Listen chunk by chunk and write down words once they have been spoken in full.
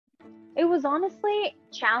It was honestly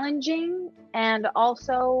challenging and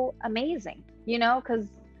also amazing, you know, because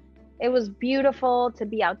it was beautiful to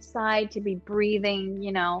be outside, to be breathing,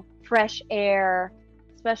 you know, fresh air,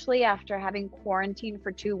 especially after having quarantined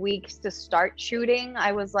for 2 weeks to start shooting.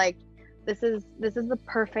 I was like, this is the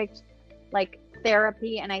perfect like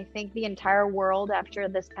therapy, and I think the entire world after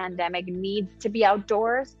this pandemic needs to be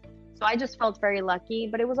outdoors. So I just felt very lucky,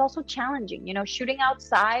 but it was also challenging. You know, shooting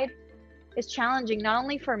outside is challenging not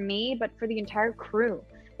only for me but for the entire crew.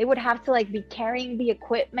 They would have to like be carrying the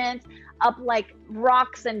equipment up like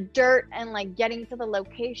rocks and dirt and like getting to the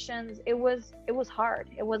locations. It was hard.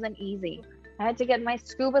 It wasn't easy. I had to get my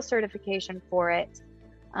scuba certification for it.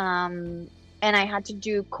 Um, and I had to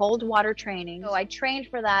do cold water training. So I trained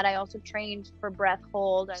for that. I also trained for breath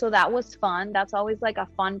hold. So that was fun. That's always like a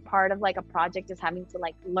fun part of like a project, is having to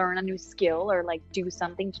like learn a new skill or like do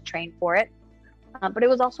something to train for it. But it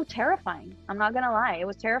was also terrifying. I'm not gonna lie, it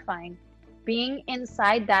was terrifying. Being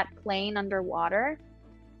inside that plane underwater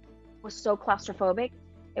was so claustrophobic.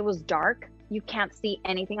 It was dark. You can't see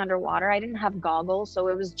anything underwater. I didn't have goggles, so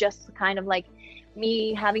it was just kind of like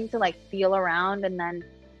me having to like feel around, and then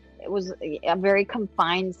it was a very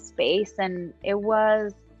confined space, and it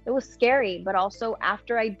was scary. But also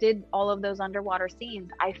after I did all of those underwater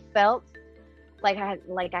scenes, I felt like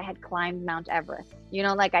I had climbed Mount Everest. You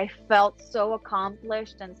know, like I felt so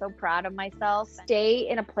accomplished and so proud of myself. Stay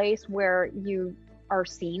in a place where you are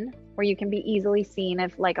seen, where you can be easily seen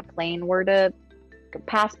if like a plane were to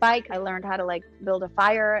pass by. I learned how to like build a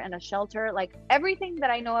fire and a shelter. Like everything that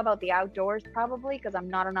I know about the outdoors, probably because I'm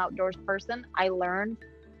not an outdoors person, I learned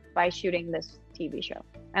by shooting this TV show.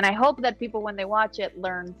 And I hope that people, when they watch it,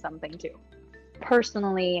 learn something too.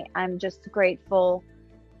 Personally, I'm just grateful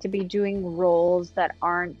to be doing roles that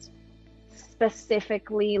aren't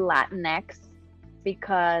specifically Latinx,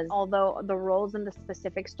 because although the roles and the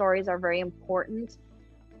specific stories are very important,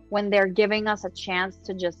 when they're giving us a chance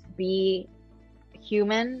to just be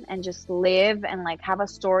human and just live and like have a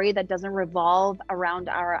story that doesn't revolve around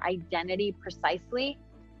our identity precisely,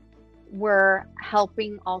 we're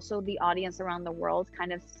helping also the audience around the world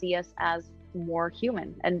kind of see us as more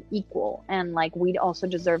human and equal, and like we also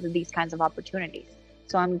deserve these kinds of opportunities.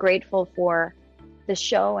 So I'm grateful for the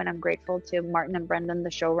show, and I'm grateful to Martin and Brendan, the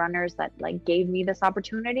showrunners, that like gave me this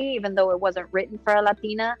opportunity, even though it wasn't written for a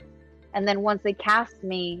Latina. And then once they cast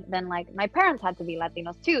me, then like my parents had to be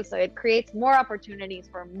Latinos too, so it creates more opportunities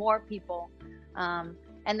for more people. And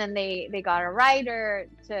then they got a writer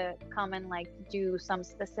to come and like do some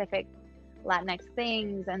specific Latinx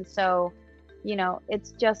things, and so you know,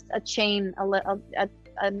 it's just a chain,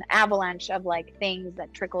 an avalanche of like things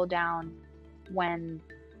that trickle down when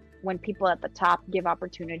people at the top give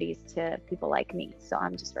opportunities to people like me. So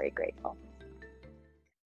I'm just very grateful.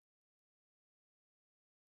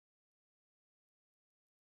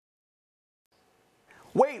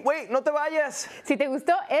 Wait, no te vayas. Si te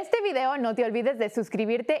gustó este video, no te olvides de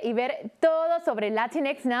suscribirte y ver todo sobre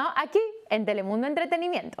Latinx Now aquí en Telemundo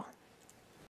Entretenimiento.